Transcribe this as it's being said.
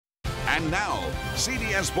And now,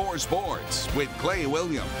 CBS 4 Sports with Clay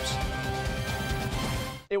Williams.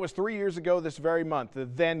 It was 3 years ago this very month. The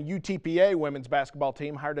then UTPA women's basketball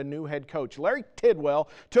team hired a new head coach. Larry Tidwell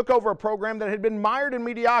took over a program that had been mired in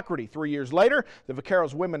mediocrity. 3 years later, the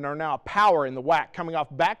Vaqueros women are now a power in the WAC, coming off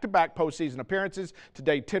back-to-back postseason appearances.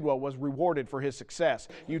 Today, Tidwell was rewarded for his success.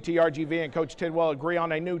 UTRGV and Coach Tidwell agree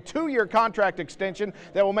on a new 2-year contract extension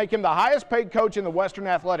that will make him the highest-paid coach in the Western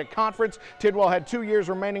Athletic Conference. Tidwell had 2 years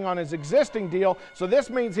remaining on his existing deal, so this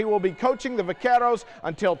means he will be coaching the Vaqueros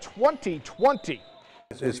until 2020.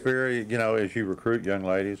 It's very, as you recruit young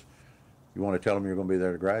ladies, you want to tell them you're going to be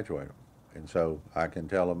there to graduate them. And so I can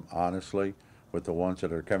tell them honestly with the ones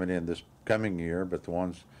that are coming in this coming year, but the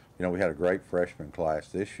ones, we had a great freshman class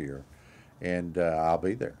this year, and I'll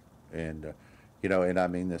be there. And, and I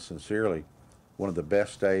mean this sincerely, one of the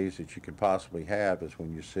best days that you could possibly have is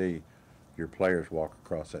when you see your players walk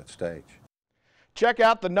across that stage. Check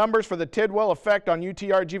out the numbers for the Tidwell effect on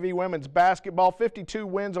UTRGV women's basketball. 52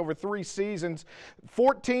 wins over 3 seasons,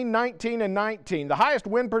 14, 19, and 19. The highest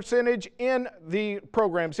win percentage in the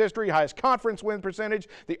program's history, highest conference win percentage,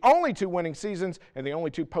 the only 2 winning seasons, and the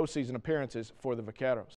only 2 postseason appearances for the Vaqueros.